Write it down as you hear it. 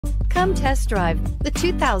Come test drive the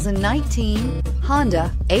 2019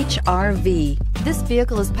 Honda HR-V. This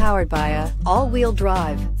vehicle is powered by a all-wheel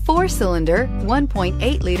drive, 4-cylinder,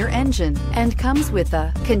 1.8-liter engine and comes with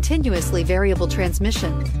a continuously variable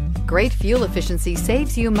transmission. Great fuel efficiency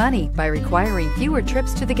saves you money by requiring fewer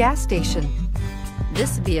trips to the gas station.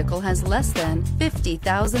 This vehicle has less than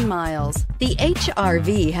 50,000 miles. The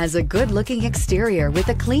HR-V has a good-looking exterior with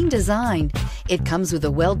a clean design. It comes with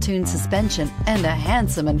a well-tuned suspension and a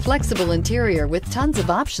handsome and flexible interior with tons of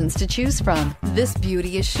options to choose from. This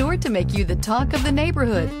beauty is sure to make you the talk of the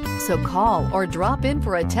neighborhood. So call or drop in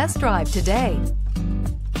for a test drive today.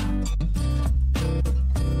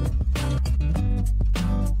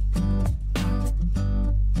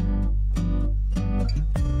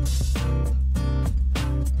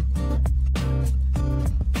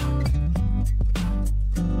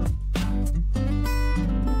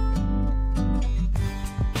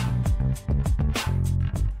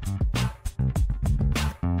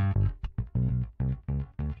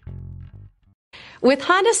 With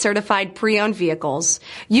Honda certified pre-owned vehicles,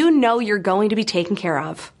 you know you're going to be taken care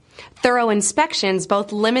of. Thorough inspections,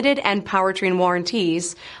 both limited and powertrain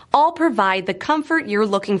warranties, all provide the comfort you're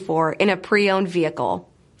looking for in a pre-owned vehicle.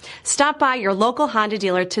 Stop by your local Honda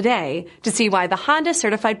dealer today to see why the Honda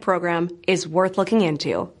certified program is worth looking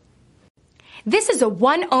into. This is a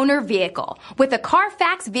one-owner vehicle with a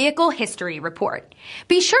CARFAX Vehicle History Report.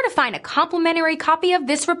 Be sure to find a complimentary copy of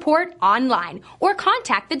this report online or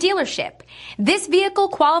contact the dealership. This vehicle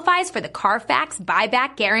qualifies for the CARFAX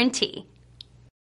Buyback Guarantee.